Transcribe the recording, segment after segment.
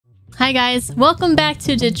Hi guys, welcome back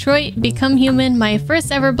to Detroit Become Human, my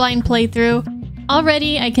first ever blind playthrough.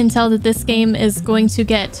 Already I can tell that this game is going to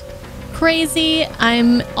get crazy.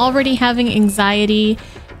 I'm already having anxiety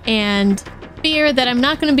and fear that I'm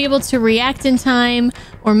not going to be able to react in time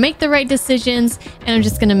or make the right decisions, and I'm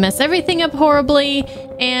just going to mess everything up horribly,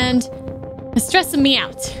 and it's stressing me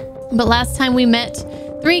out. But last time we met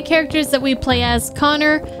three characters that we play as: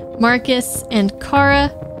 Connor, Markus, and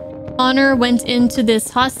Kara. Connor went into this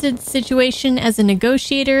hostage situation as a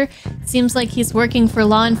negotiator. Seems like he's working for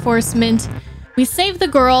law enforcement. We saved the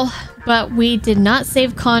girl, but we did not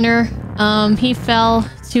save Connor. He fell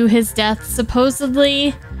to his death,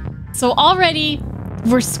 supposedly. So already,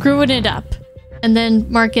 we're screwing it up. And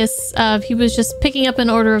then Markus, he was just picking up an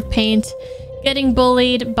order of paint, getting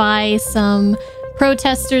bullied by some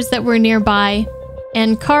protesters that were nearby.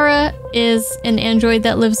 And Kara is an android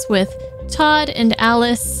that lives with Todd and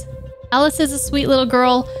Alice. Alice is a sweet little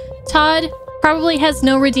girl. Todd probably has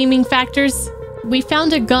no redeeming factors. We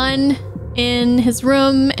found a gun in his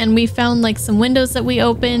room, and we found like some windows that we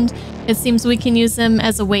opened. It seems we can use them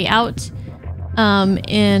as a way out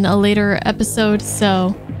in a later episode.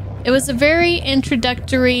 So it was a very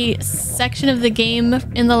introductory section of the game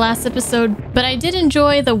in the last episode, but I did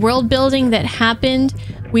enjoy the world building that happened.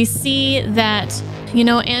 We see that, you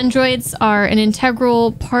know, androids are an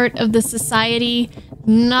integral part of the society.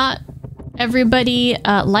 Not everybody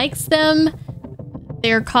likes them.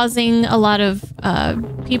 They're causing a lot of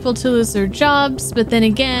people to lose their jobs, but then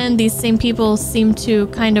again, these same people seem to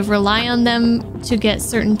kind of rely on them to get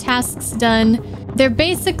certain tasks done. They're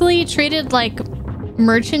basically treated like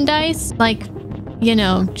merchandise, like, you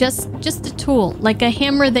know, just a tool, like a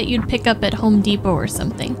hammer that you'd pick up at Home Depot or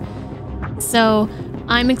something. So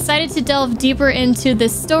I'm excited to delve deeper into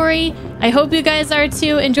this story. I hope you guys are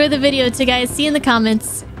too. Enjoy the video too, guys. See you in the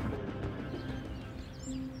comments.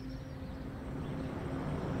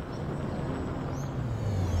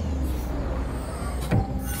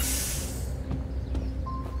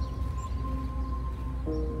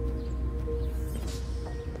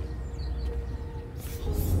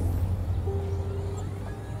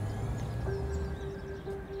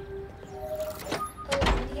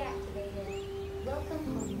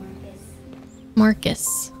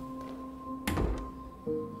 Markus.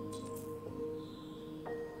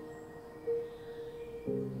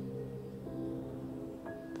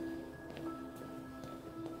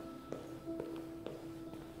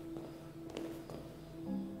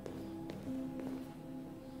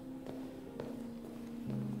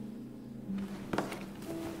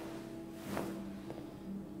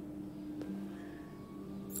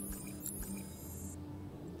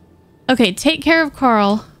 Okay, take care of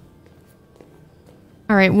Carl.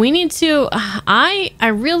 All right, we need to, I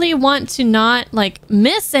really want to not like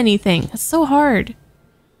miss anything. It's so hard.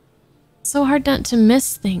 So hard not to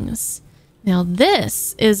miss things. Now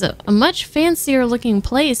this is a much fancier looking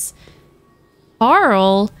place.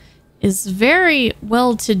 Carl is very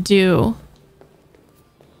well to do.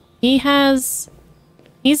 He's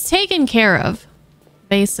taken care of,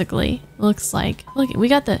 basically, looks like. Look, we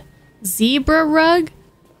got the zebra rug.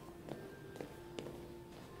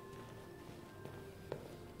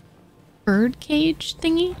 Bird cage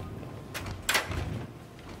thingy.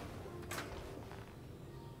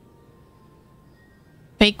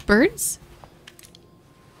 Fake birds.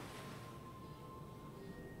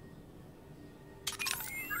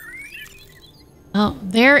 Oh,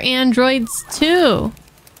 they're androids too.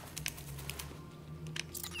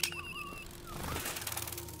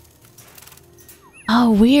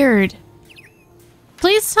 Oh, weird.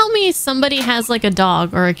 Please tell me somebody has like a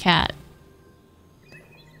dog or a cat.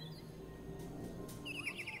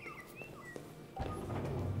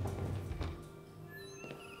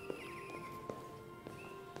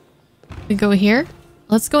 We go here?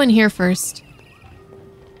 Let's go in here first.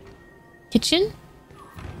 Kitchen?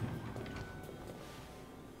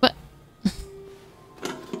 What?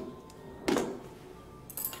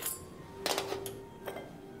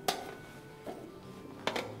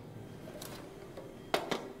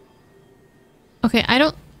 Okay, I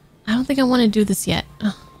don't think I want to do this yet.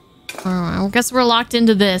 Oh, I guess we're locked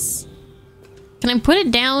into this. Can I put it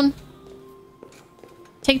down?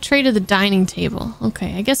 Take tray to the dining table.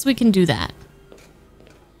 Okay, I guess we can do that.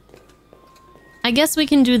 I guess we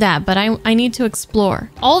can do that, but I need to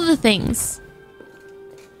explore all the things.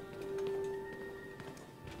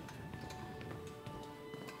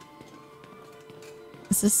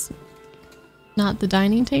 Is this not the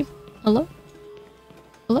dining table? Hello?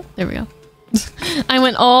 Hello? There we go. I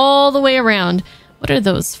went all the way around. What are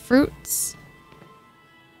those fruits?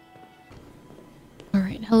 All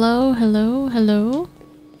right. Hello, hello, hello.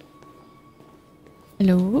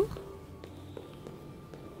 Hello?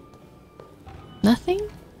 Nothing?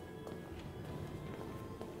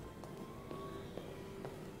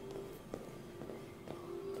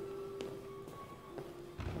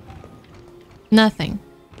 Nothing.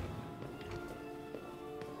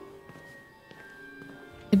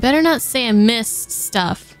 You better not say I missed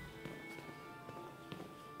stuff.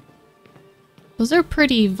 Those are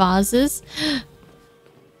pretty vases.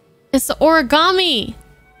 It's the origami!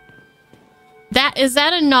 Is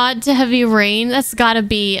that a nod to heavy rain? That's gotta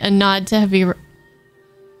be a nod to heavy rain.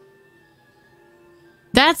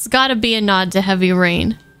 That's gotta be a nod to heavy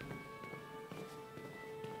rain.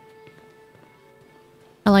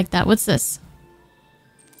 I like that. What's this?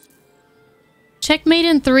 Checkmate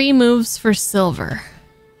in 3 moves for silver.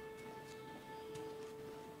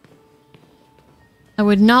 I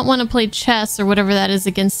would not want to play chess or whatever that is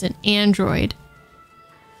against an android.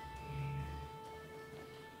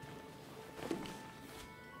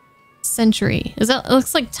 Century. It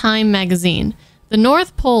looks like Time magazine. The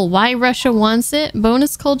North Pole. Why Russia wants it.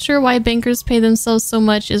 Bonus culture. Why bankers pay themselves so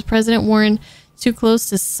much. Is President Warren too close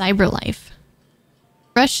to cyberlife?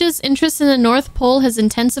 Russia's interest in the North Pole has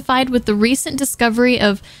intensified with the recent discovery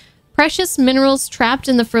of precious minerals trapped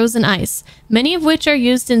in the frozen ice, many of which are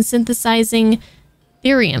used in synthesizing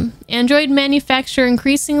therium. Android manufacture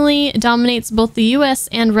increasingly dominates both the US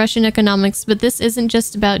and Russian economics, but this isn't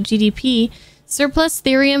just about GDP. Surplus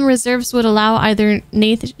therium reserves would allow either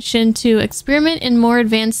nation to experiment in more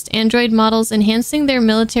advanced android models, enhancing their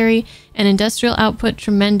military and industrial output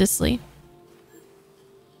tremendously.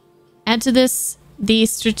 Add to this the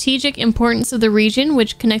strategic importance of the region,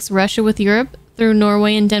 which connects Russia with Europe through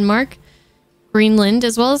Norway and Denmark, Greenland,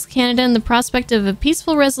 as well as Canada, and the prospect of a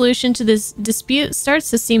peaceful resolution to this dispute starts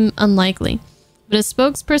to seem unlikely. But a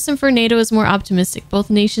spokesperson for NATO is more optimistic. Both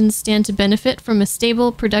nations stand to benefit from a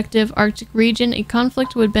stable, productive Arctic region. A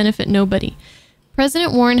conflict would benefit nobody.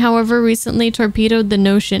 President Warren, however, recently torpedoed the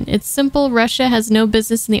notion. It's simple. Russia has no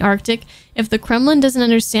business in the Arctic. If the Kremlin doesn't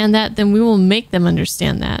understand that, then we will make them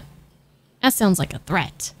understand that. That sounds like a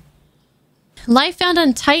threat. Life found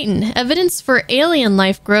on Titan. Evidence for alien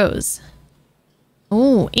life grows.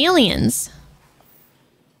 Oh, aliens.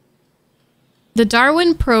 The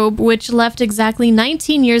Darwin probe, which left exactly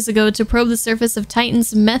 19 years ago to probe the surface of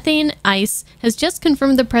Titan's methane ice, has just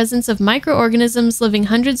confirmed the presence of microorganisms living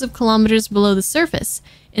hundreds of kilometers below the surface,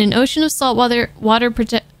 in an ocean of salt water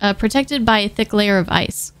protected by a thick layer of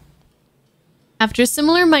ice. After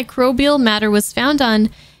similar microbial matter was found on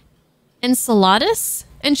Enceladus?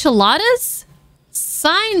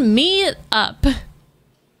 Sign me up.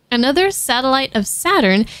 Another satellite of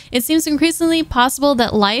Saturn, it seems increasingly possible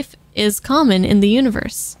that life is common in the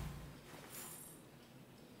universe.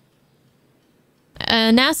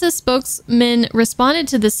 A NASA spokesman responded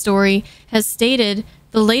to this story, has stated,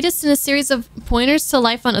 the latest in a series of pointers to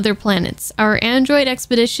life on other planets. Our android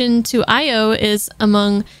expedition to Io is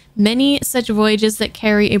among many such voyages that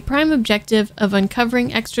carry a prime objective of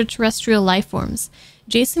uncovering extraterrestrial life forms.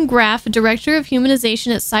 Jason Graff, director of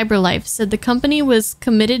humanization at CyberLife, said the company was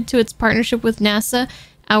committed to its partnership with NASA.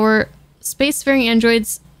 Our spacefaring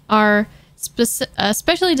androids are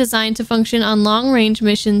specially designed to function on long-range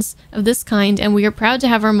missions of this kind, and we are proud to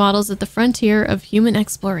have our models at the frontier of human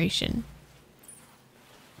exploration.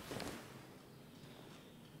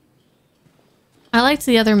 I liked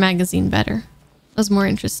the other magazine better. That was more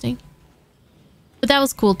interesting. But that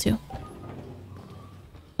was cool too.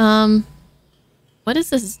 What is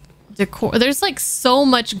this decor? There's like so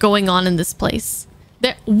much going on in this place.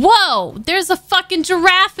 Whoa! There's a fucking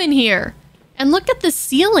giraffe in here! And look at the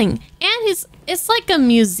ceiling. And it's like a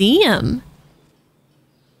museum.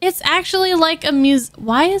 It's actually like a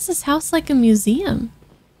Why is this house like a museum?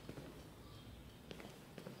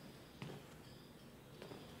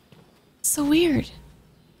 So weird.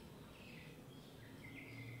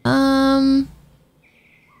 I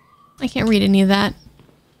can't read any of that.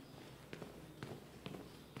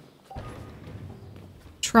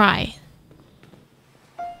 Try.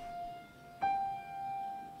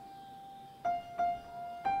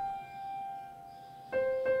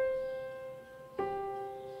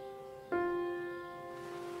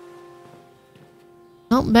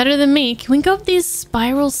 Well, better than me. Can we go up these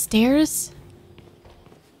spiral stairs?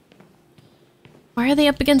 Why are they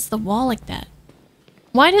up against the wall like that?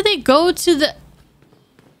 Why do they go to the...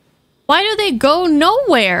 Why do they go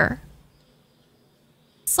nowhere?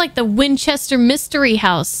 It's like the Winchester Mystery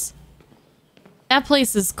House. That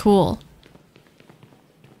place is cool.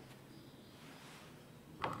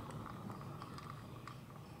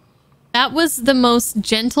 That was the most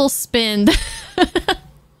gentle spin.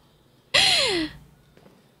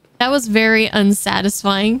 That was very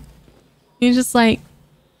unsatisfying. You're just like,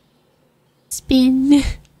 spin.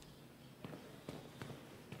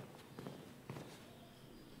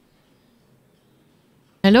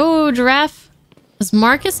 Hello, giraffe. Does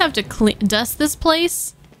Markus have to dust this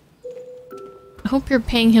place? I hope you're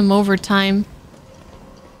paying him overtime.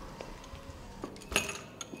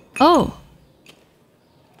 Oh.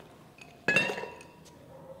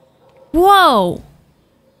 Whoa.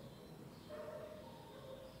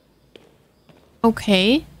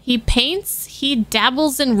 Okay. He paints? He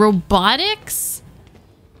dabbles in robotics?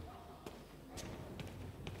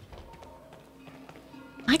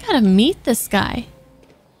 I gotta meet this guy.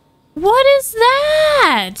 What is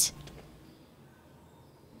that?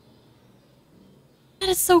 That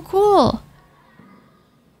is so cool.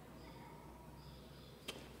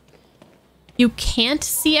 You can't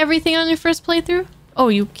see everything on your first playthrough? Oh,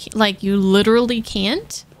 you like you literally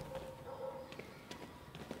can't?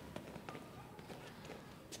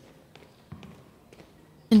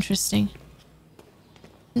 Interesting.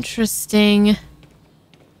 Interesting.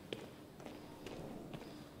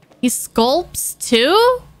 He sculpts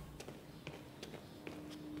too?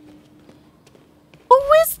 Who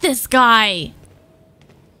is this guy?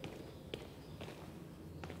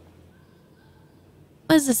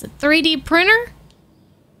 What is this, a 3D printer?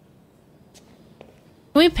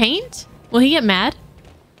 Can we paint? Will he get mad?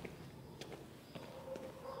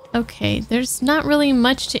 Okay, there's not really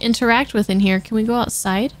much to interact with in here. Can we go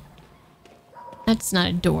outside? That's not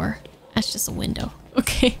a door. That's just a window.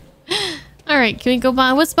 Okay. Alright, can we go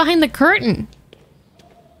by? What's behind the curtain?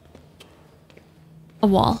 A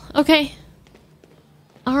wall. Okay.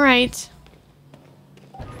 Alright.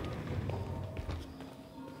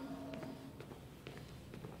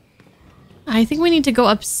 I think we need to go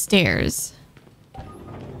upstairs.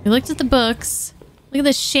 We looked at the books. Look at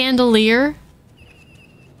this chandelier.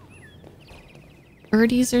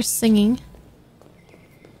 Birdies are singing.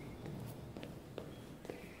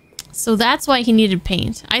 So that's why he needed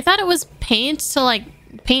paint. I thought it was paint to like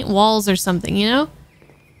paint walls or something, you know?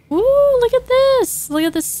 Ooh, look at this. Look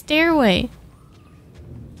at this stairway.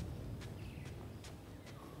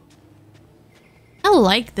 I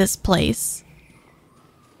like this place.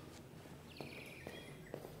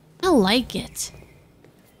 I like it.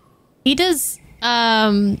 He does,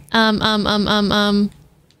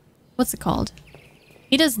 what's it called?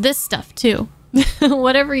 He does this stuff too.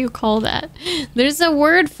 Whatever you call that. There's a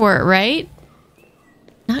word for it, right?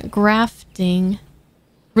 Not grafting.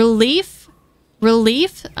 Relief?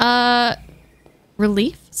 Relief?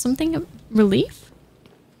 Relief? Something? Relief?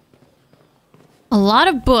 A lot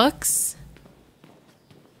of books.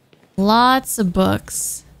 Lots of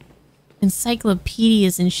books.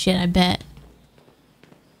 Encyclopedias and shit, I bet.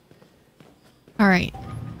 Alright.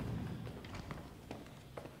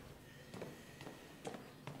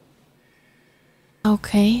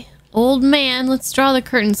 Okay. Old man, let's draw the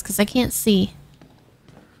curtains because I can't see.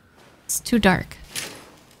 It's too dark.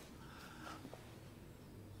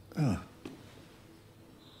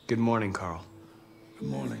 Good morning, Carl. Good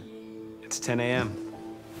morning. It's 10 a.m.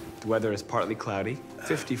 The weather is partly cloudy,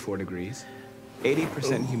 54 degrees,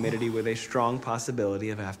 80% humidity with a strong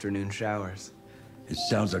possibility of afternoon showers. It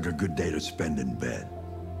sounds like a good day to spend in bed.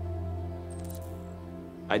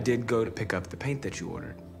 I did go to pick up the paint that you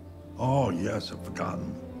ordered. Oh, yes, I've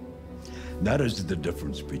forgotten. That is the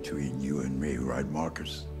difference between you and me, right,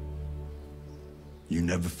 Markus? You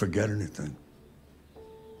never forget anything.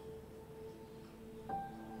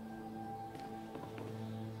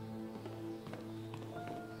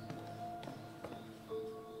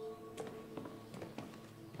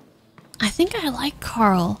 I think I like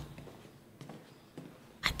Carl.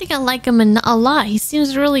 I think I like him a lot. He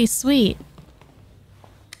seems really sweet.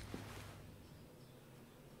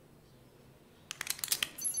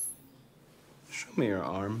 Show me your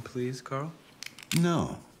arm, please, Carl.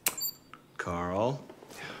 No. Carl.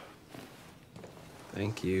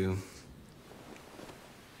 Thank you.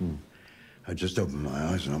 I just opened my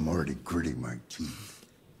eyes and I'm already gritting my teeth.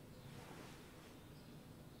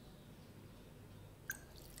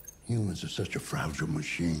 Humans are such a fragile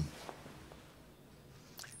machine.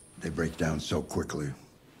 They break down so quickly.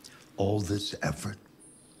 All this effort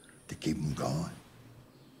to keep them going.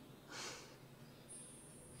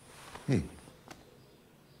 Hey,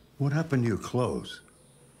 what happened to your clothes?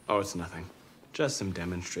 Oh, it's nothing. Just some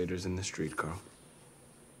demonstrators in the street, Carl.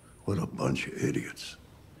 What a bunch of idiots.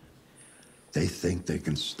 They think they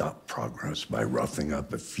can stop progress by roughing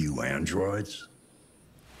up a few androids?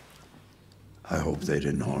 I hope they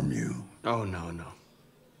didn't harm you. Oh, no, no.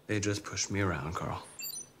 They just pushed me around, Carl.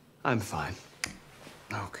 I'm fine.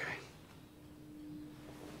 Okay.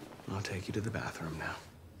 I'll take you to the bathroom now.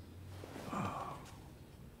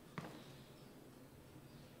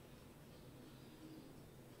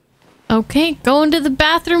 Okay, going to the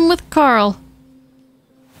bathroom with Carl.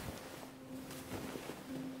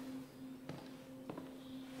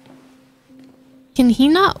 Can he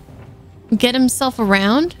not get himself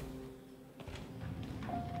around?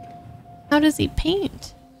 How does he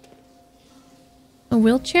paint? A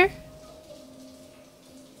wheelchair?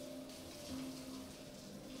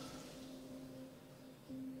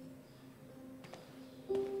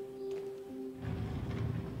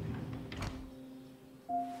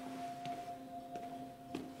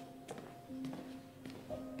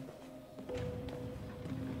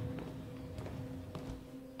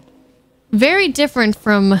 Very different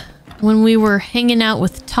from when we were hanging out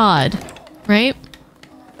with Todd, right?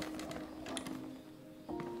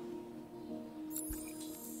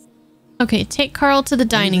 Okay, take Carl to the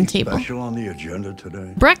dining table. Special on the agenda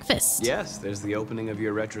today? Breakfast. Yes, there's the opening of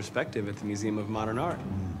your retrospective at the Museum of Modern Art.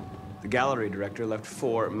 The gallery director left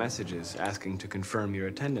 4 messages asking to confirm your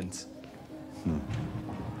attendance.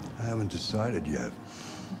 I haven't decided yet.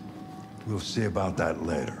 We'll see about that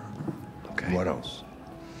later. Okay. What else?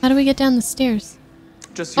 How do we get down the stairs?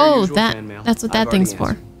 Just your Oh, usual fan mail. that's what that I've thing's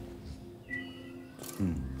already for.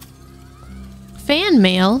 answered. Fan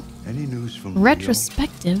mail? Any news from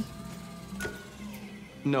Retrospective?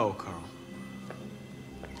 No, Carl.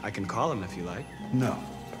 I can call him if you like. Leo?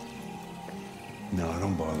 No,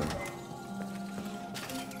 don't bother.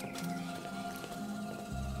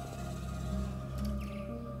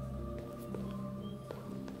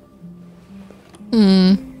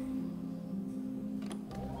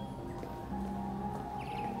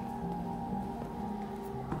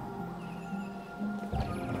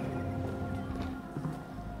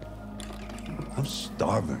 I'm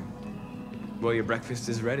starving. Well, your breakfast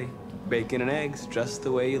is ready. Bacon and eggs, just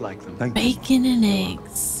the way you like them. Thank you. Bacon and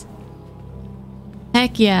eggs.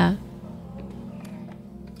 Heck yeah.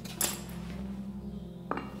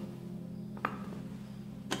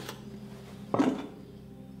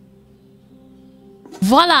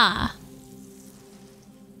 Voila!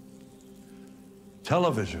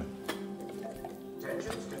 Television.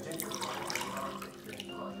 Tensions continue to rise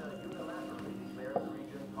in Russia unilaterally declared the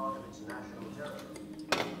region part of its national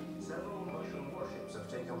territory. Several Russian warships have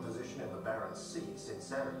taken position in the Barents Sea since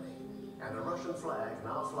Saturday, and a Russian flag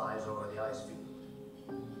now flies over the ice field.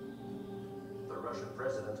 The Russian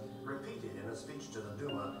president repeated in a speech to the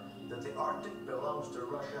Duma that the Arctic belongs to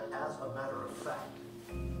Russia as a matter of fact.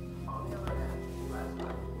 On the other hand, last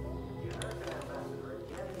night, the American ambassador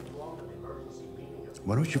again informed an emergency meeting of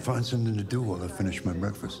Why don't you find something to do while I finish my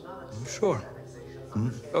breakfast? Sure.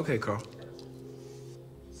 Okay, Carl.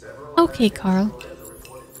 Okay, Carl.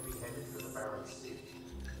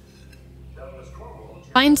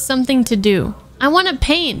 Find something to do. I want to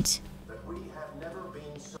paint.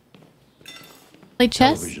 Play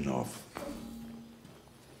chess? Television off.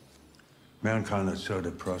 Mankind is so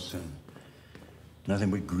depressing.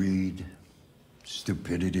 Nothing but greed,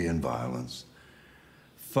 stupidity, and violence.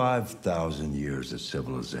 5,000 years of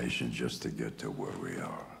civilization just to get to where we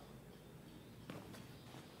are.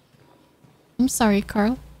 I'm sorry,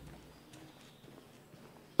 Carl.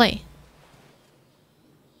 Play.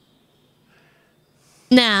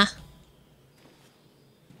 Nah.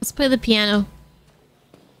 Let's play the piano.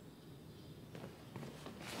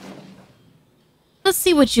 Let's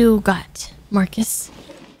see what you got, Markus.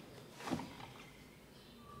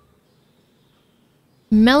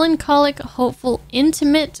 Melancholic, hopeful,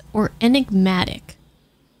 intimate, or enigmatic?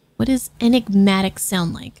 What does enigmatic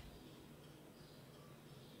sound like?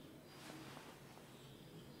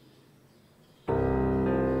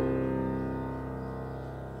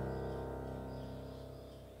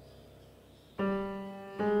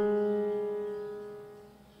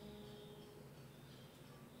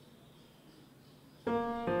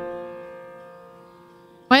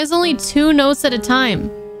 Why is only 2 notes at a time?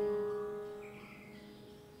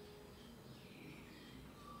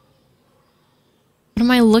 What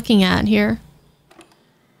am I looking at here?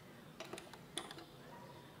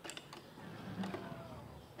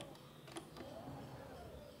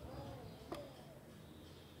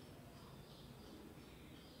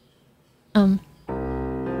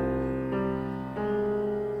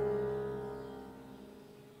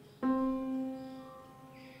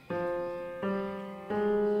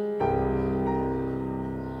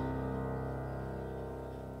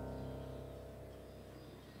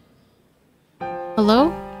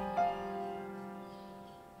 Hello?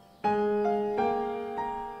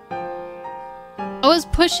 I was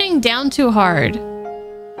pushing down too hard.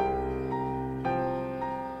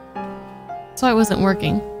 So I wasn't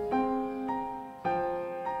working.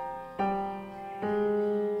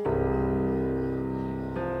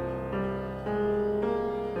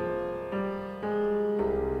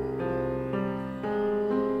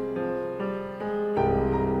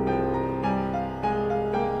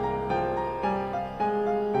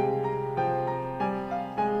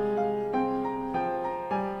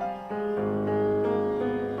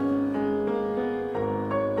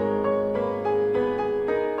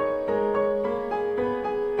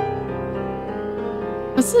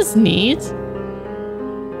 This is neat.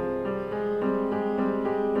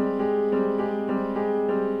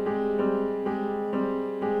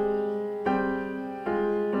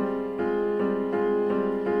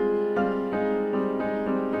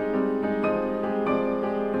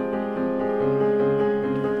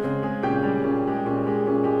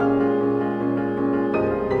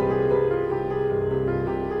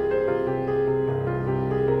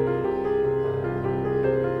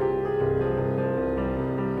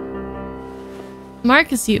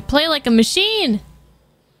 Markus, you play like a machine.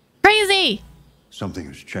 Crazy. Something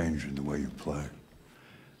has changed in the way you play.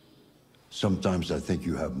 Sometimes I think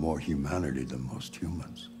you have more humanity than most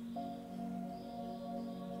humans.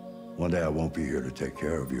 One day I won't be here to take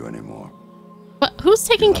care of you anymore. But who's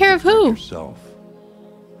taking care of who? Yourself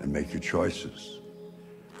and make your choices.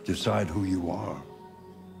 Decide who you are.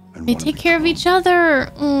 And They take care of each other.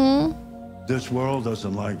 This world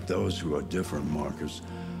doesn't like those who are different, Markus.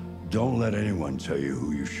 Don't let anyone tell you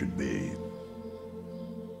who you should be.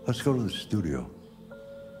 Let's go to the studio.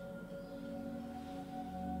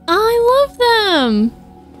 I love them.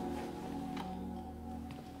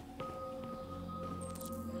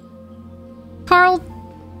 Carl,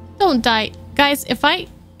 don't die. Guys, if I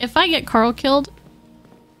get Carl killed,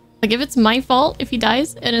 like if it's my fault if he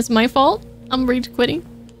dies and it's my fault, I'm rage quitting.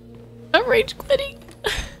 I'm rage quitting.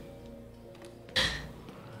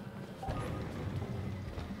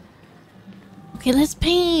 Okay, let's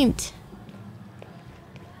paint.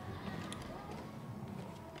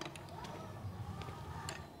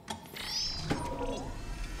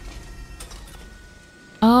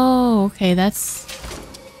 Oh, okay, that's...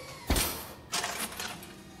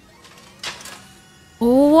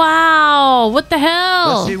 Wow, what the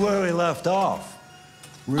hell? Let's see where we left off.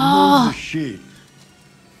 Remove the sheet.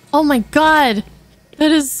 Oh my god, that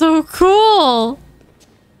is so cool.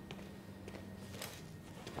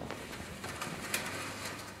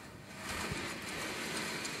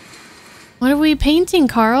 What are we painting,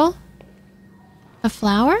 Carl? A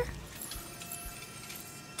flower?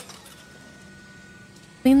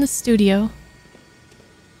 Clean the studio.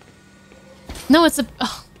 No, it's a...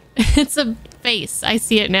 Oh, it's a face. I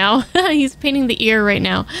see it now. He's painting the ear right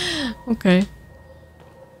now. Okay.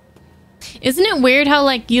 Isn't it weird how,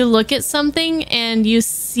 like, you look at something and you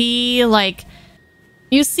see, like...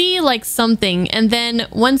 You see, like, something, and then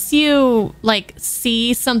once you, like,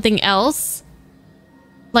 see something else,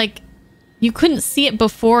 like... You couldn't see it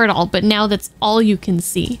before at all, but now that's all you can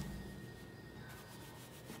see.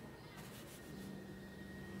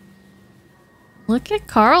 Look at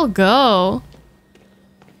Carl go.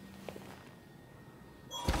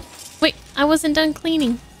 Wait, I wasn't done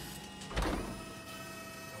cleaning.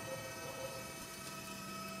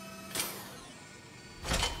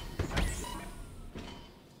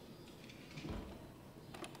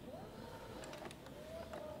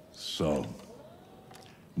 So...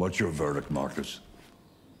 what's your verdict, Markus?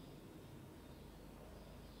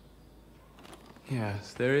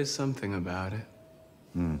 Yes, there is something about it.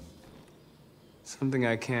 Something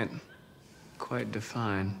I can't quite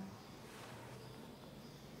define.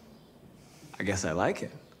 I guess I like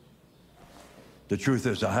it. The truth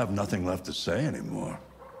is, I have nothing left to say anymore.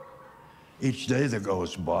 Each day that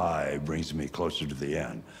goes by brings me closer to the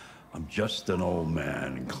end. I'm just an old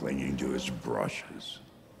man clinging to his brushes.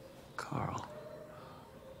 Carl.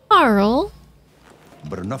 Carl?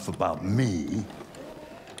 But enough about me.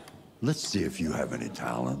 Let's see if you have any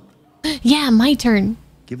talent. Yeah, my turn.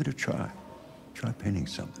 Give it a try. Try painting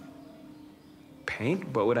something. Paint?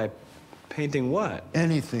 What would I... Painting what?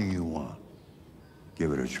 Anything you want.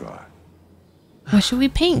 Give it a try. What should we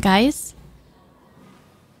paint, guys?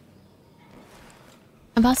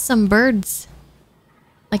 How about some birds?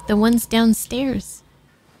 Like the ones downstairs.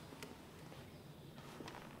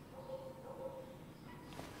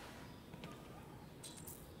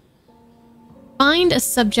 Find a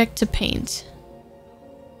subject to paint.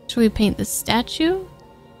 Should we paint the statue?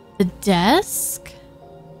 The desk?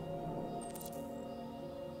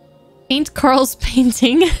 Paint Carl's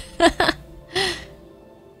painting.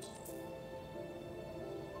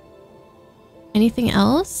 Anything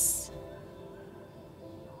else?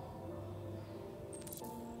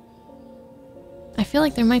 I feel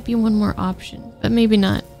like there might be one more option, but maybe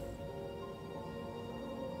not.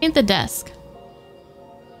 Paint the desk.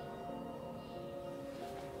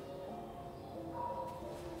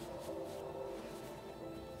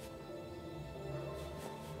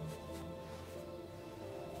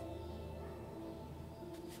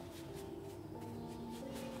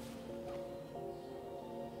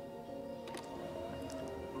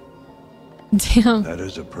 Damn. That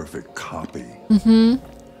is a perfect copy of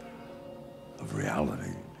reality.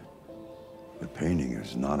 reality. The painting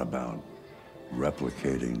is not about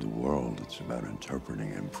replicating the world. It's about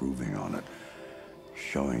interpreting, improving on it,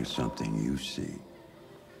 showing something you see.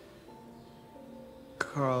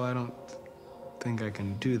 Carl, I don't think I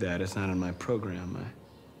can do that. It's not in my program.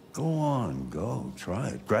 Go on, go. Try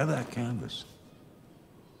it. Grab that canvas.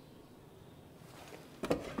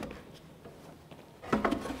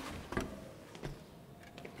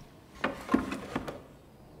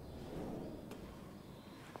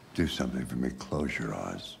 Do something for me. Close your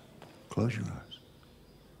eyes. Close your eyes.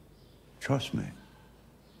 Trust me.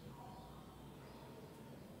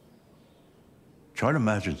 Try to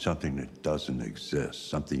imagine something that doesn't exist,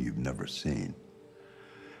 something you've never seen.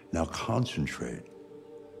 Now concentrate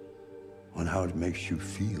on how it makes you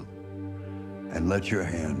feel, and let your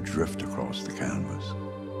hand drift across the canvas.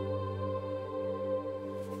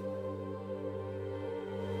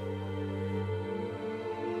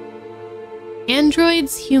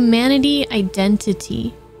 Android's humanity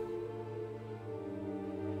identity.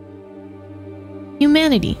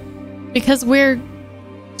 Humanity. Because we're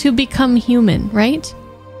to become human, right?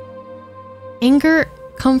 Anger,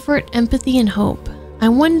 comfort, empathy, and hope. I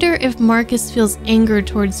wonder if Markus feels anger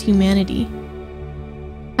towards humanity.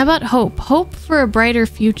 How about hope? Hope for a brighter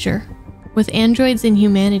future with androids and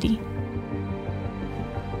humanity.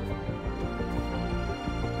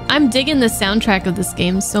 I'm digging the soundtrack of this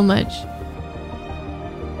game so much.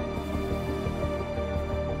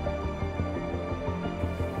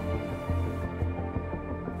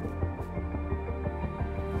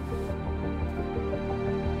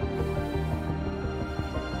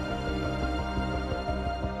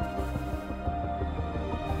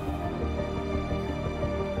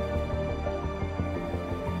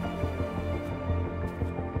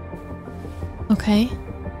 Okay.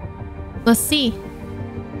 Let's see.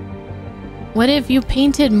 What have you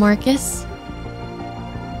painted, Markus?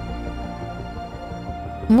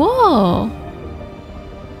 Whoa!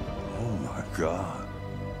 Oh my God.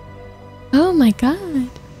 Oh my God.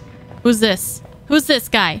 Who's this? Who's this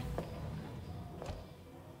guy?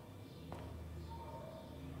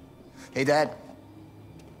 Hey, Dad.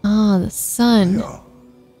 Oh, the son. Leo,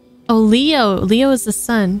 Oh, Leo. Leo is the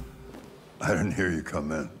son. I didn't hear you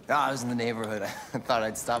come in. Oh, I was in the neighborhood. I thought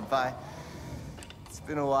I'd stop by. It's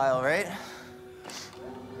been a while, right?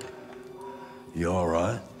 You all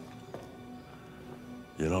right?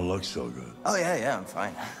 You don't look so good. Oh, yeah, I'm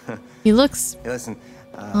fine. He looks Hey, listen.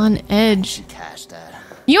 on edge. Cash, Dad.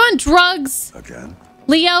 You on drugs, Again?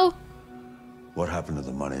 Leo? What happened to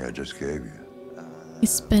the money I just gave you?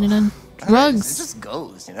 He's spending on It drugs. just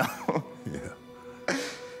goes, you know? Yeah.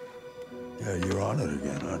 Yeah, you're on it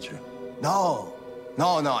again, aren't you? No,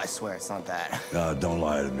 I swear it's not that. No, don't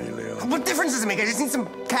lie to me, Leo. What difference does it make? I just need some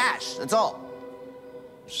cash, that's all.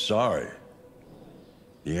 Sorry.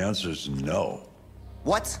 The answer's no.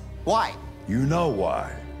 What? Why? You know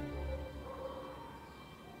why.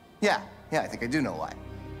 Yeah, I think I do know why.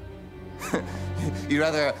 you'd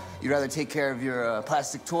rather take care of your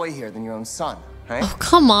plastic toy here than your own son, right? Oh,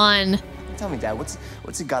 come on. Tell me, Dad, what's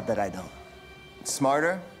it got that I don't?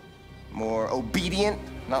 Smarter? More obedient?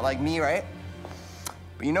 Not like me, right?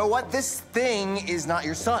 But you know what? This thing is not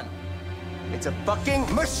your son. It's a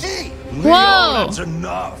fucking machine! Leo, Whoa. that's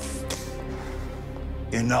enough.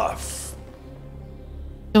 Enough.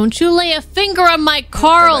 Don't you lay a finger on my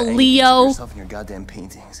Carl, Never Leo. yourself in your goddamn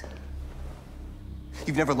paintings.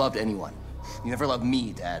 You've never loved anyone. You never loved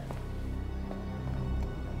me, Dad.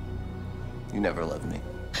 You never loved me.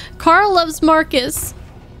 Carl loves Markus.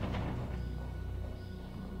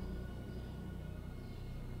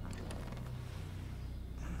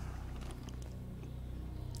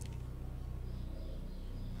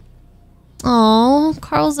 Oh,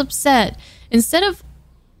 Carl's upset. Instead of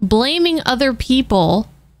blaming other people,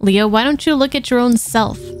 Leo, why don't you look at your own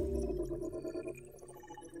self?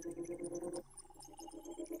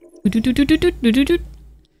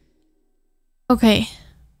 Okay.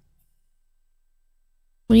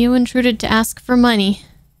 Leo intruded to ask for money.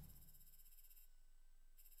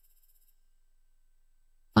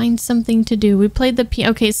 Find something to do. We played the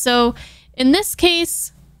piano. Okay, so in this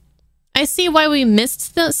case, I see why we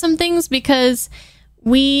missed some things, because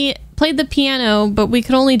we played the piano, but we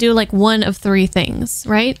could only do like one of 3 things,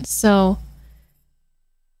 right? So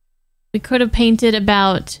we could have painted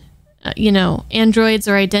about, you know, androids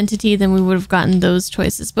or identity, then we would have gotten those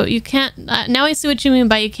choices. But you can't, now I see what you mean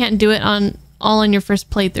by you can't do it all on your first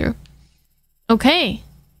playthrough. Okay.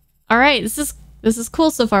 All right, this is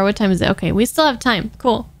cool so far. What time is it? Okay, we still have time.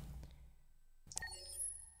 Cool.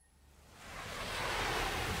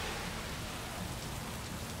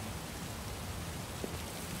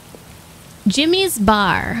 Jimmy's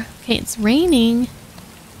Bar. Okay, it's raining.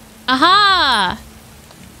 Aha!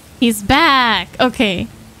 He's back. Okay.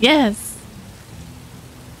 Yes.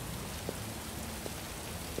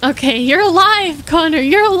 Okay, you're alive, Connor.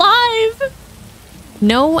 You're alive.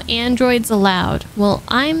 No androids allowed. Well,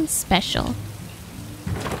 I'm special.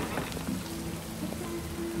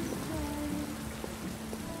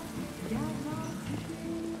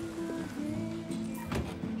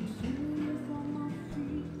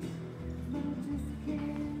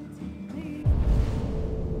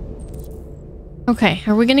 Okay,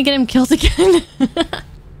 are we gonna get him killed again?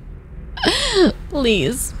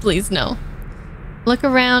 Please, please no. Look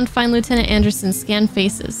around, find Lieutenant Anderson, scan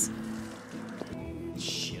faces.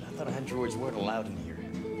 Shit, I thought androids weren't allowed in here.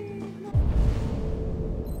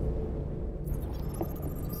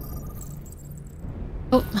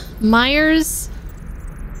 Oh, Myers.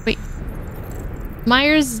 Wait.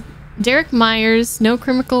 Myers, Derek Myers, no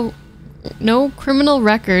criminal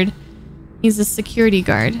record. He's a security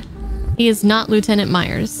guard. He is not Lieutenant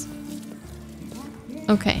Myers.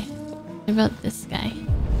 Okay. What about this guy?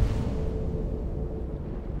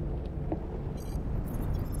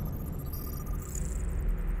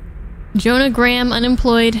 Jonah Graham,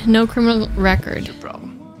 unemployed, no criminal record. What's your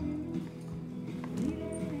problem?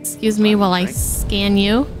 Excuse me while I scan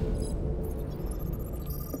you.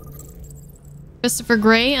 Christopher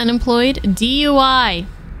Gray, unemployed, DUI.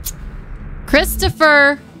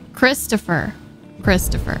 Christopher.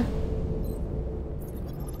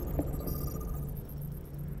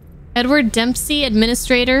 Edward Dempsey,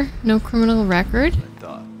 administrator, no criminal record. I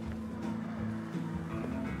thought.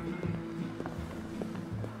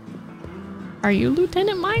 Are you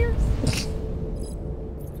Lieutenant Myers?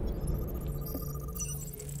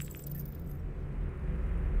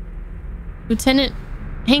 Lieutenant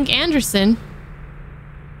Hank Anderson.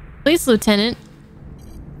 Police Lieutenant.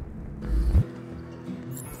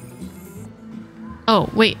 Oh,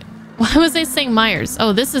 wait. Why was I saying Myers?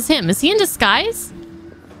 Oh, this is him. Is he in disguise?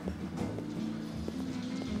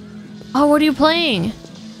 Oh, what are you playing?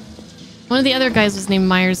 One of the other guys was named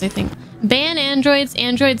Myers, I think. Ban androids.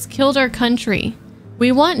 Androids killed our country.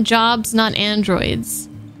 We want jobs, not androids.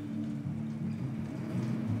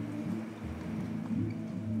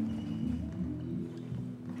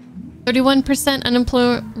 %,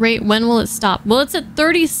 unemployment rate. When will it stop? Well, it's at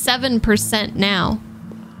 37% now.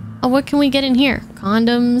 Oh, what can we get in here?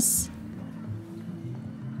 Condoms.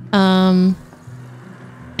 And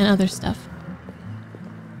other stuff.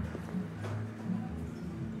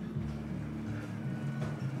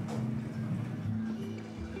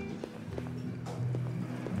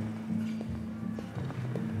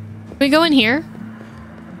 We go in here.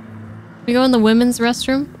 We go in the women's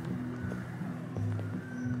restroom.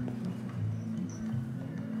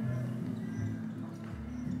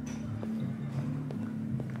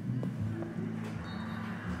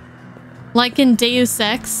 Like in Deus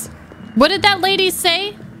Ex. What did that lady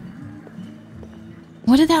say?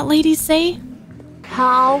 What did that lady say?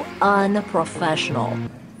 How unprofessional.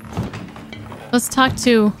 Let's talk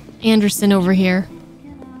to Anderson over here.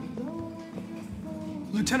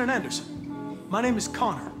 Lieutenant Anderson, my name is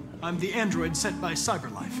Connor. I'm the android sent by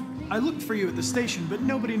CyberLife. I looked for you at the station, but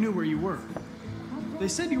nobody knew where you were. They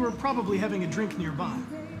said you were probably having a drink nearby.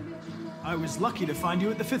 I was lucky to find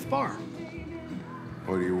you at the 5th bar.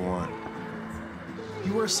 What do you want?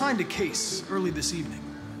 You were assigned a case early this evening.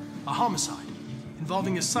 A homicide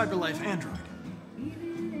involving a CyberLife android.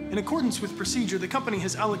 In accordance with procedure, the company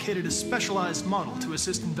has allocated a specialized model to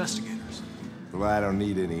assist investigators. Well, I don't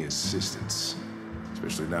need any assistance.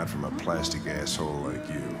 Especially not from a plastic asshole like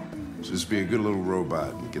you. So just be a good little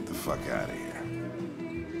robot and get the fuck out of here.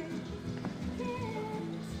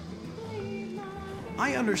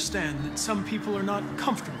 I understand that some people are not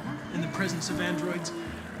comfortable in the presence of androids,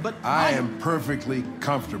 but I am perfectly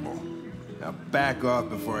comfortable. Now back off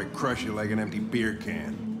before I crush you like an empty beer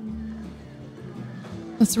can.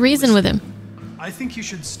 Let's reason with him. I think you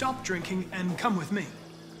should stop drinking and come with me.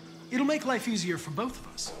 It'll make life easier for both of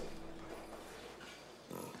us.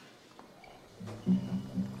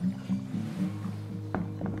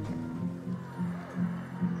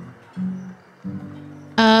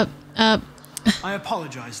 I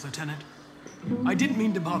apologize, Lieutenant. I didn't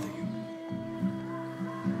mean to bother you.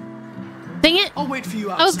 Dang it! I'll wait for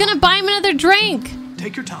you outside. I was gonna buy him another drink!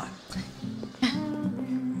 Take your time.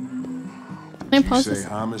 Can I pause You say this?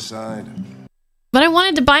 homicide? But I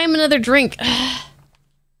wanted to buy him another drink.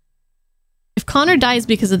 If Connor dies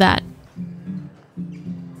because of that.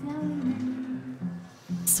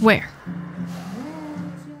 Swear.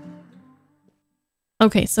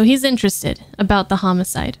 Okay, so he's interested about the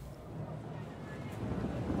homicide.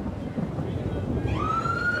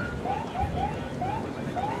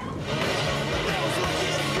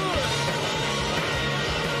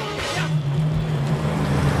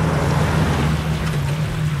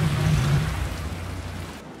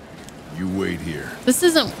 wait here. This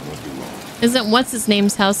isn't what's his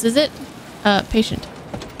name's house, is it? Patient.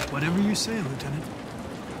 Whatever you say, Lieutenant.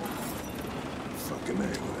 Fucking A,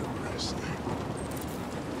 whatever I say.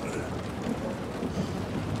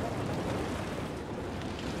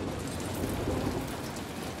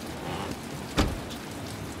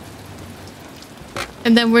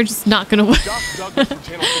 And then we're just not gonna wait.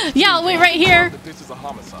 Yeah, I'll wait right here. This is a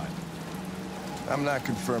homicide. I'm not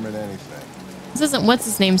confirming anything. This isn't what's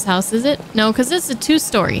his name's house, is it? No, because it's a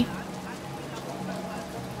 2-story.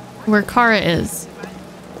 Where Kara is.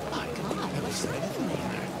 My God, what's there?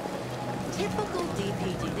 Typical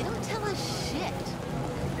DPD. They don't tell us shit.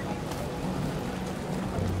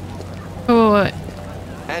 Oh, wait.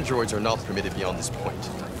 Androids are not permitted beyond this point.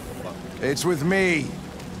 It's with me.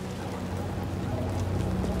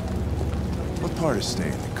 What part of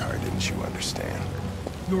staying in the car didn't you understand?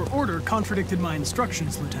 Your order contradicted my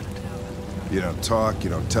instructions, Lieutenant. You don't talk, you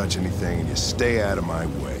don't touch anything, and you stay out of my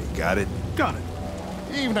way. Got it? Got it.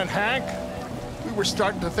 Evening, Hank. We were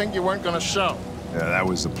starting to think you weren't going to show. Yeah, that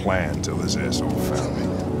was the plan till this asshole found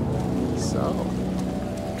me. So,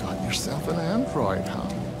 got yourself an android, huh?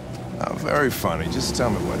 Oh, very funny. Just tell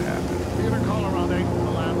me what happened. We had a call around 8 from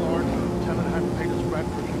the landlord. The tenant hadn't paid his rent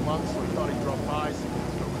for a few months, so he thought he'd drop by, see what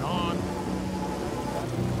was going on.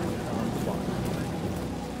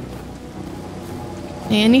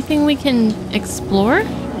 Anything we can explore?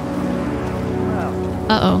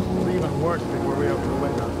 Uh-oh. Even worse before we opened the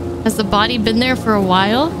window. Has the body been there for a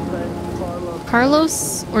while?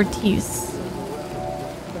 Carlos Ortiz.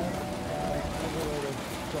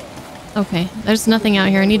 Okay, there's nothing out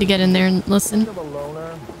here. I need to get in there and listen.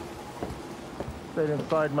 Stayed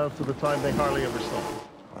inside most of the time. They hardly ever saw him.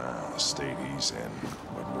 Well, the state he's in.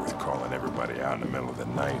 Wasn't worth calling everybody out in the middle of the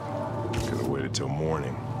night. Could have waited till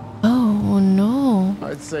morning. Oh, no.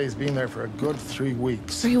 I'd say he's been there for a good 3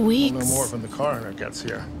 weeks. 3 weeks? No more when the coroner gets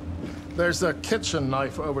here. There's a kitchen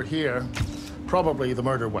knife over here. Probably the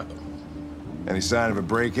murder weapon. Any sign of a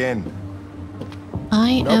break-in?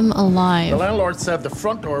 I am The alive. landlord said the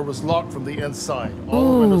front door was locked from the inside.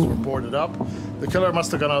 All the windows were boarded up. The killer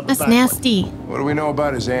must have gone out the That's back way. nasty. What do we know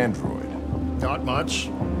about his android? Not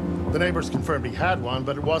much. The neighbors confirmed he had one,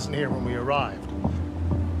 but it wasn't here when we arrived.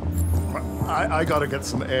 I gotta get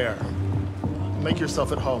some air. Make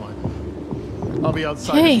yourself at home. I'll be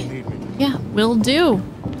outside if you need me. Yeah, will do.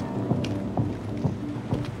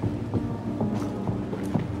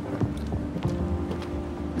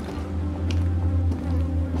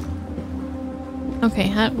 Okay,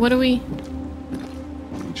 what do we...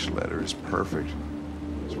 Each letter is perfect.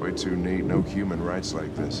 It's way too neat. No human writes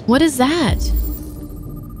like this. What is that?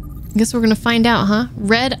 I guess we're gonna find out, huh?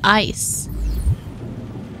 Red ice.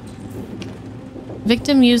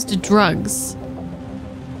 Victim used drugs.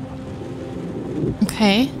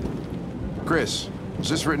 Okay. Chris, is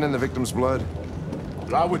this written in the victim's blood?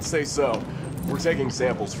 I would say so. We're taking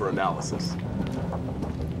samples for analysis.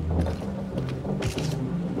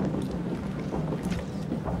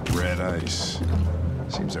 Red ice.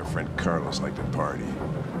 Seems our friend Carlos liked to party.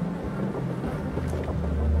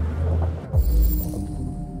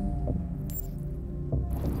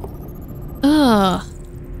 Ugh.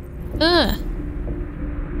 Ugh.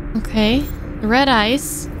 Okay. Red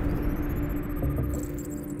ice.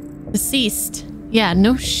 Deceased. Yeah,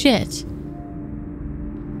 no shit.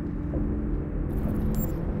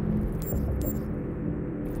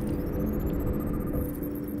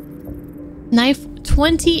 Knife,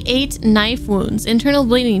 28 knife wounds. Internal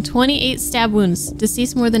bleeding, 28 stab wounds.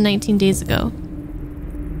 Deceased more than 19 days ago.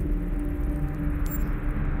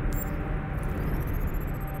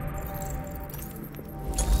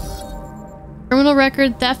 Criminal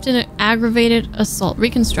record, theft and aggravated assault.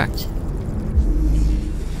 Reconstruct.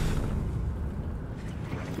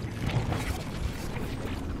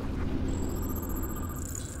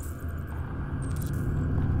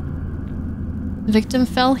 Victim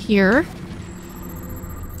fell here.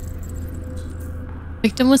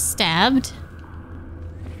 Victim was stabbed.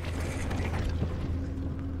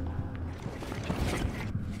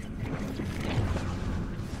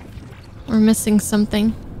 We're missing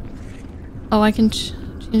something. Oh, I can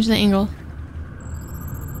change the angle.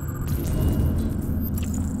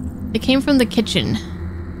 It came from the kitchen.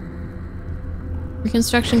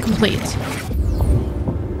 Reconstruction complete.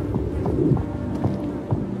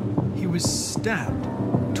 He was stabbed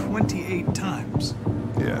 28 times.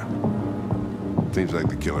 Yeah. Seems like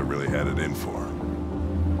the killer really had it in for him.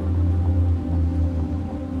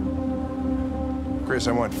 Chris,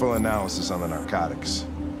 I want full analysis on the narcotics.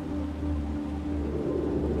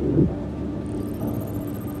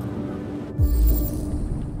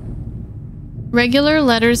 Regular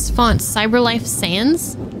letters font. Cyberlife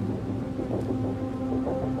Sans?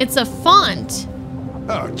 It's a font.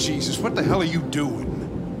 Oh, Jesus, what the hell are you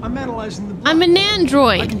doing? I'm analyzing the blood. I'm an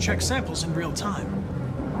android. I can check samples in real time.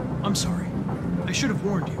 I'm sorry. I should have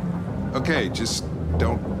warned you. Okay, just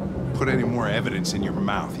don't put any more evidence in your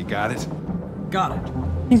mouth. You got it? Got it.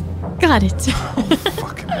 Got it. Oh,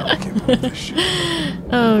 fucking hell, I can't believe this shit.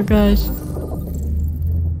 Oh, gosh.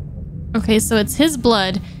 Okay, so it's his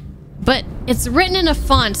blood, but it's written in a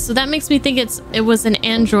font, so that makes me think it was an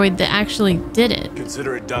android that actually did it.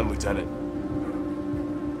 Consider it done, Lieutenant.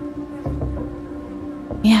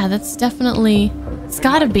 Yeah, that's definitely... It's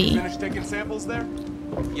gotta be. Finish taking samples there?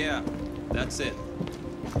 Yeah, that's it.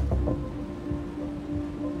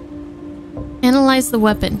 Analyze the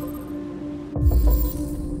weapon.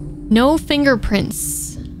 No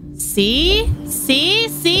fingerprints. See? See?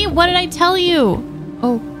 See? What did I tell you?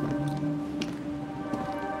 Oh.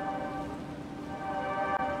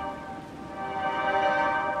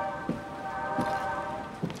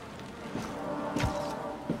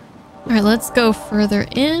 Alright, let's go further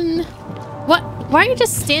in. What? Why are you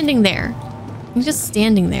just standing there? You're just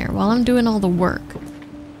standing there while I'm doing all the work.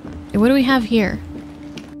 Okay, what do we have here?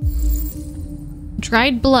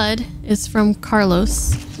 Dried blood is from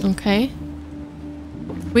Carlos. Okay.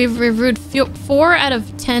 We've reviewed 4 out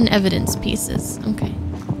of 10 evidence pieces. Okay.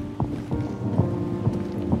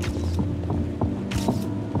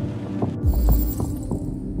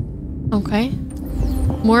 Okay.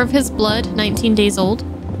 More of his blood, 19 days old.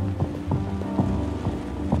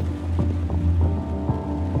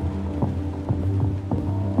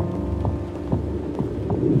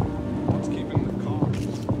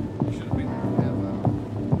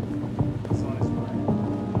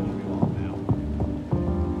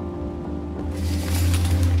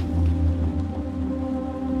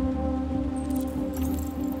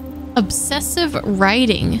 Obsessive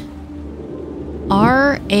writing.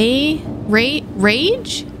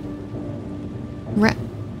 Rage?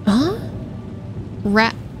 Huh?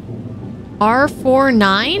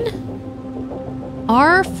 R49?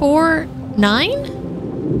 R49?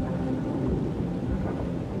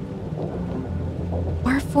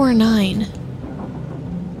 R49.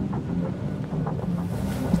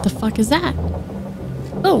 What the fuck is that?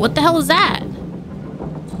 Oh, what the hell is that?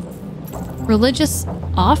 Religious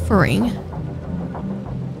offering.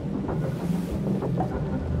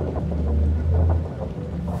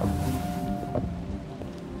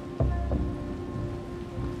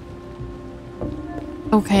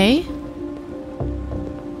 Okay.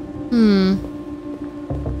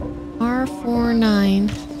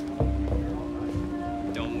 R49.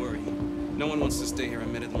 Don't worry. No one wants to stay here a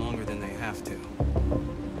minute longer than they have to.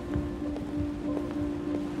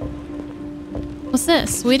 What's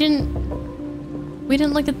this? We didn't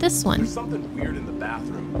look at this one. There's something weird in the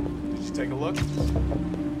bathroom. Did you take a look?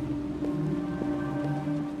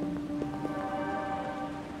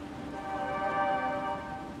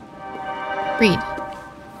 Read.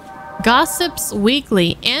 Gossips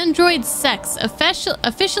Weekly. Android sex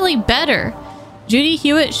officially better. Judy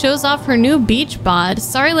Hewitt shows off her new beach bod.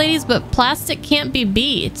 Sorry ladies, but plastic can't be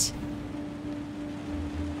beat.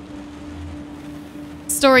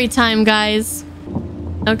 Story time, guys.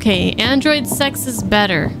 Okay, Android sex is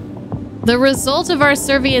better. The result of our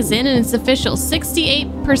survey is in and it's official.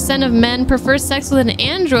 68% of men prefer sex with an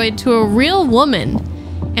android to a real woman.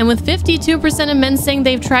 And with 52% of men saying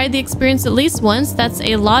they've tried the experience at least once, that's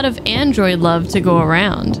a lot of android love to go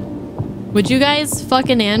around. Would you guys fuck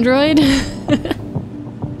an android?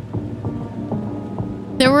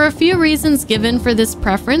 There were a few reasons given for this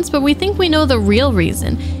preference, but we think we know the real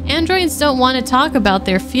reason. Androids don't want to talk about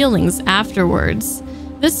their feelings afterwards.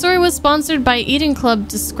 This story was sponsored by Eden Club.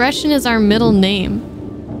 Discretion is our middle name.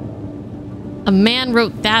 A man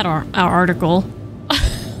wrote that article.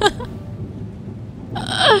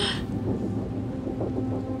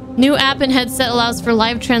 New app and headset allows for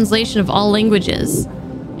live translation of all languages.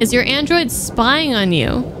 Is your android spying on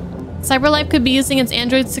you? CyberLife could be using its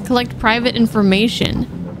androids to collect private information.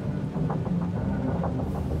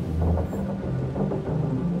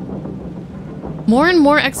 More and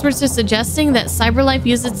more experts are suggesting that CyberLife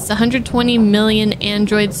uses its 120 million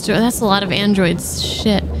androids to... That's a lot of androids.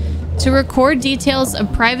 Shit. To record details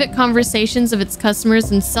of private conversations of its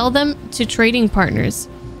customers and sell them to trading partners.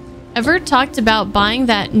 Ever talked about buying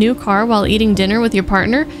that new car while eating dinner with your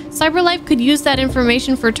partner? CyberLife could use that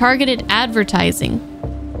information for targeted advertising.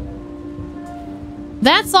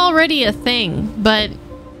 That's already a thing, but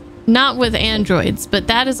not with androids, but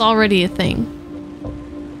that is already a thing.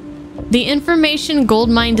 The information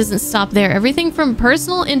goldmine doesn't stop there. Everything from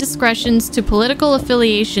personal indiscretions to political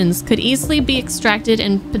affiliations could easily be extracted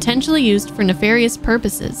and potentially used for nefarious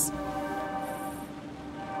purposes.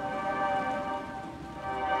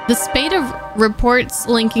 The spate of reports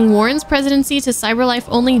linking Warren's presidency to CyberLife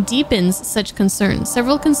only deepens such concerns.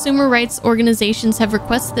 Several consumer rights organizations have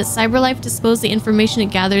requested that CyberLife disclose the information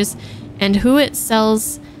it gathers and who it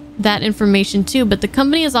sells that information to, but the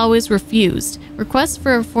company has always refused. Requests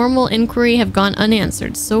for a formal inquiry have gone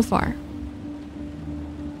unanswered so far.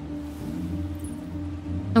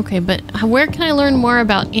 Okay, but where can I learn more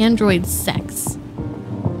about android sex?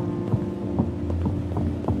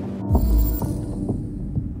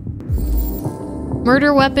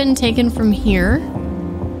 Murder weapon taken from here.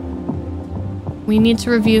 We need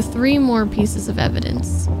to review 3 more pieces of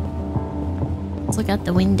evidence. Let's look out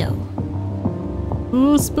the window.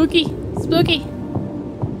 Ooh, spooky, spooky.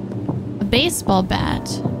 A baseball bat.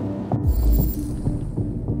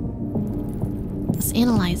 Let's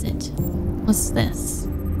analyze it. What's this?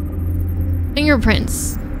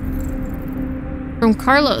 Fingerprints. From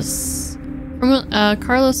Carlos. From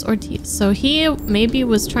Carlos Ortiz. So he maybe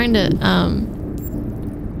was trying to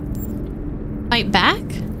fight back?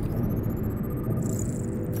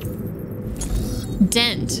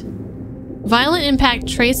 Dent. Violent impact,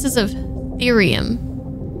 traces of therium.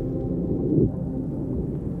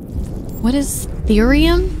 What is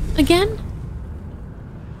therium again?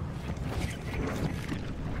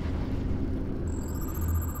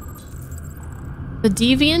 The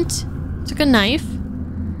deviant took a knife.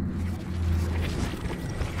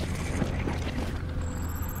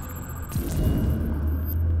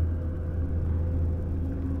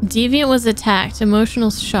 Deviant was attacked.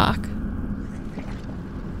 Emotional shock.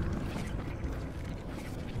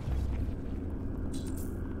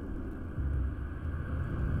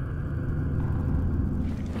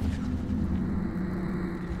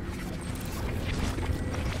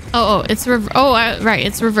 Oh, it's right,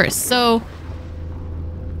 it's reversed. So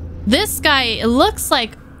this guy, it looks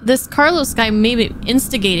like this Carlos guy maybe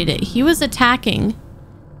instigated it. He was attacking,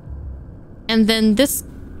 and then this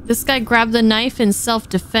guy grabbed the knife in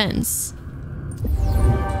self-defense.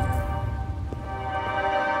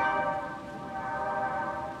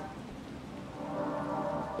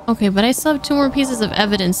 Okay, but I still have 2 more pieces of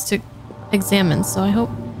evidence to examine, so I hope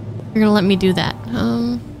you're gonna let me do that.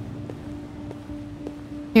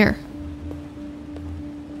 Here.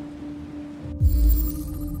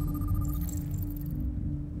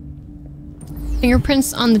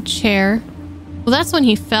 Fingerprints on the chair. Well, that's when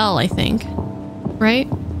he fell, I think. Right?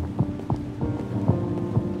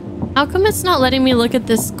 How come it's not letting me look at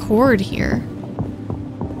this cord here?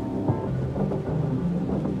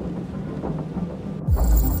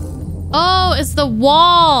 Oh, it's the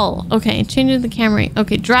wall. Okay, changing the camera.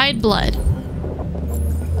 Okay, dried blood.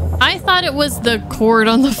 I thought it was the cord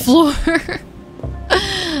on the floor.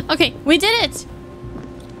 Okay, we did it.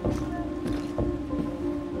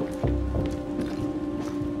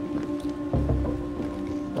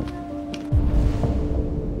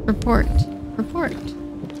 Report.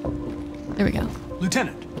 There we go.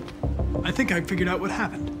 Lieutenant, I think I figured out what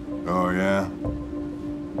happened. Oh, yeah?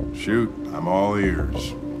 Shoot, I'm all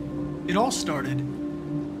ears. It all started...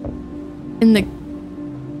 in the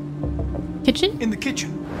kitchen? In the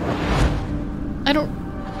kitchen.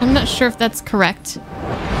 I'm not sure if that's correct. There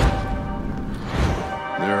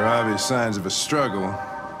are obvious signs of a struggle.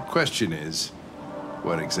 The question is,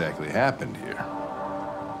 what exactly happened here?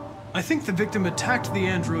 I think the victim attacked the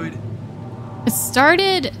android. It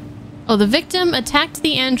started... Oh, the victim attacked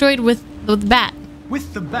the android with the bat.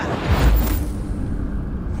 With the bat?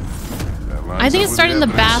 I think it started in the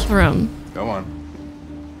bathroom. Go on.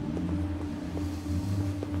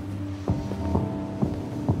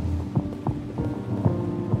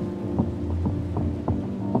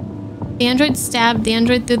 The android stabbed the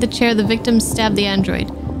android through the chair. The victim stabbed the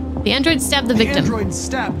android. The android stabbed the victim. The android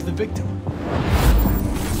stabbed the victim.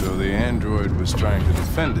 So the android was trying to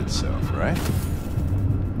defend itself, right?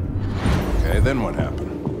 Okay, then what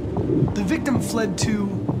happened? The victim fled to...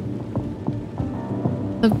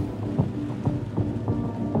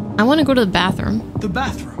 I want to go to the bathroom. The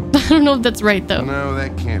bathroom? I don't know if that's right, though. No,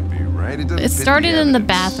 that can't be right. It started in the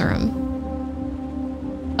bathroom.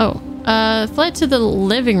 Oh, fled to the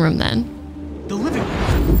living room then. The living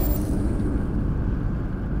room?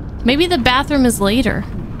 Maybe the bathroom is later.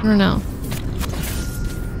 I don't know.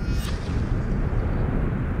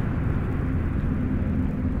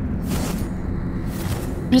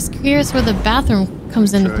 I'm just curious where the bathroom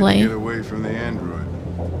comes into play. Get away from the android.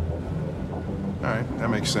 All right, that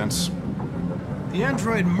makes sense. The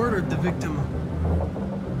android murdered the victim.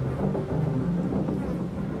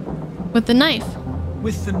 With the knife.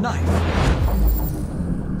 With the knife.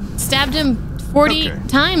 Stabbed him 40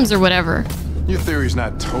 times or whatever. Your theory's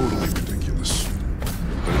not totally ridiculous,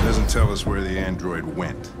 but it doesn't tell us where the android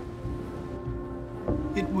went.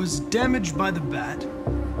 It was damaged by the bat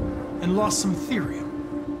and lost some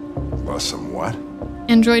therium. Lost some what?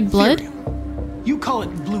 Android blood? Therium. You call it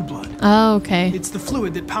blue blood. Oh, okay. It's the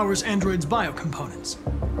fluid that powers androids' biocomponents.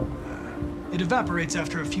 It evaporates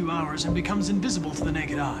after a few hours and becomes invisible to the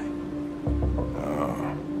naked eye.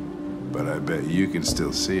 Oh, but I bet you can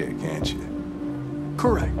still see it, can't you?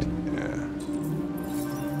 Correct. Yeah.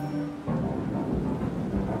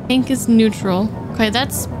 Pink is neutral. Okay,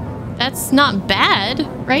 that's not bad,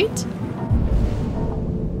 right?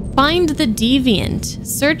 Find the deviant.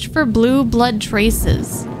 Search for blue blood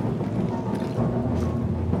traces.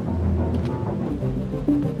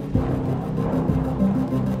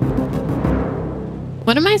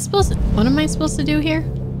 What am I supposed to do here?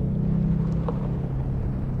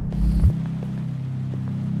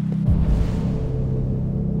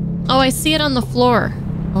 Oh, I see it on the floor.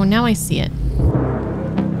 Oh, now I see it.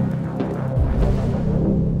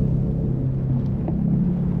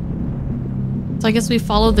 So I guess we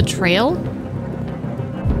follow the trail?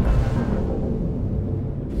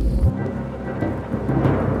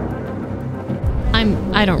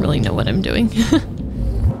 I don't really know what I'm doing.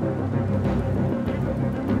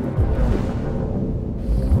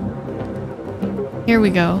 Here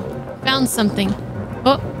we go. Found something.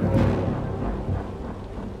 Oh.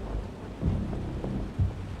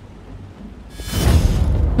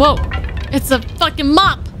 Whoa. It's a fucking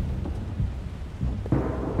mop.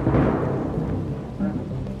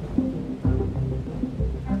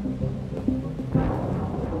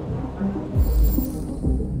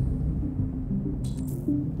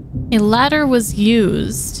 A ladder was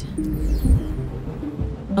used.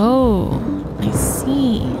 Oh, I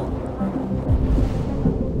see.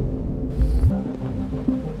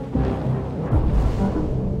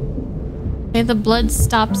 Okay, the blood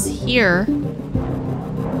stops here.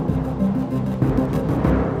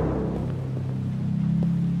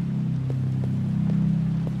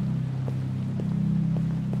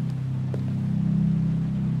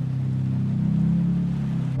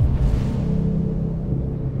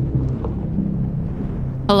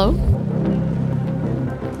 Hello?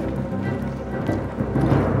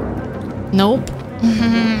 Nope.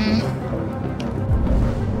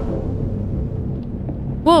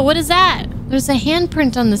 Whoa, what is that? There's a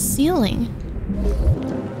handprint on the ceiling.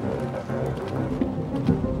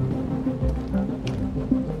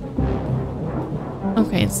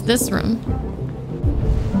 Okay, it's this room.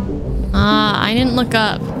 Ah, I didn't look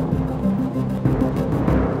up.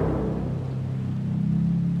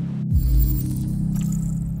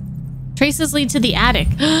 Traces lead to the attic.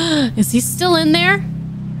 Is he still in there?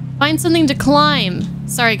 Find something to climb.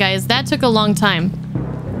 Sorry, guys. That took a long time.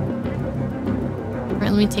 All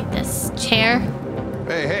right, let me take this chair.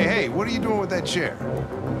 Hey, what are you doing with that chair?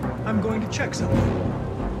 I'm going to check something.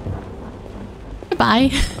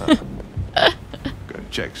 Goodbye. Gotta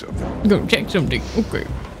check something. Go check something. Okay.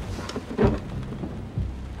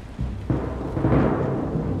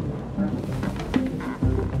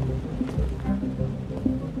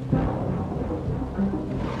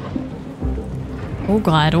 Oh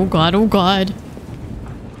god, oh god, oh god.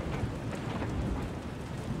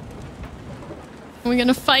 Are we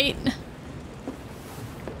gonna fight?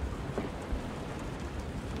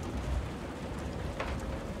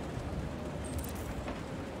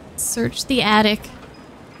 Search the attic.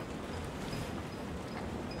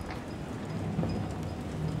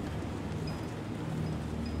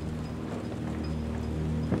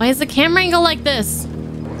 Why is the camera angle like this?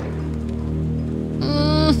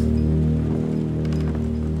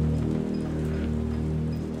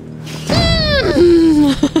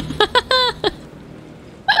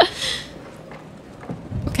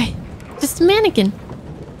 Okay, just a mannequin.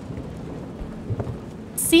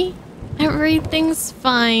 See? Everything's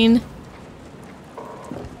fine.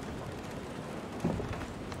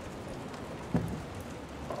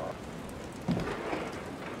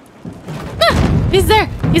 Ah! He's there!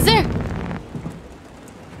 He's there!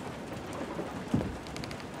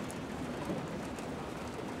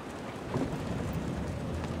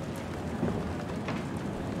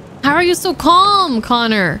 How are you so calm,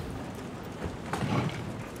 Connor?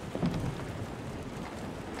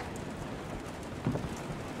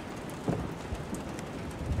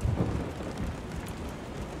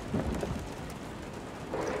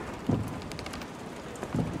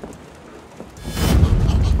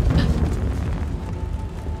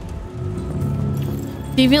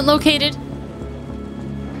 Deviant located.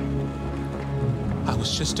 I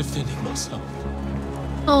was just defending myself.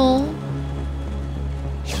 Oh.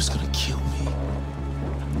 He was gonna kill me.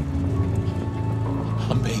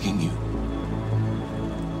 I'm begging you.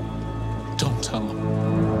 Don't tell him.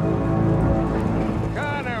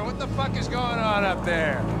 Connor, what the fuck is going on up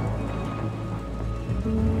there?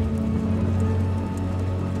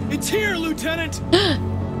 It's here, Lieutenant!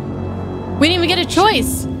 We didn't even get a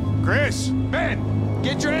choice. Chris, Ben,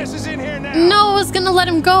 get your asses in here now! No, I was gonna let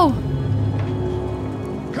him go.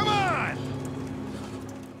 Come on!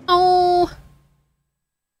 Oh.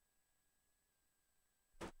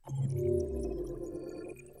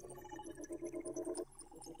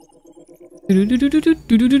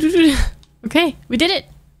 Okay, we did it.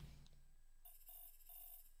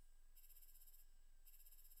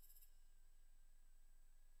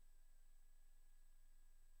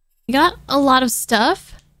 We got a lot of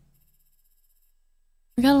stuff.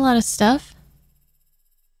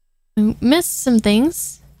 We missed some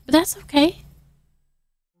things, but that's okay.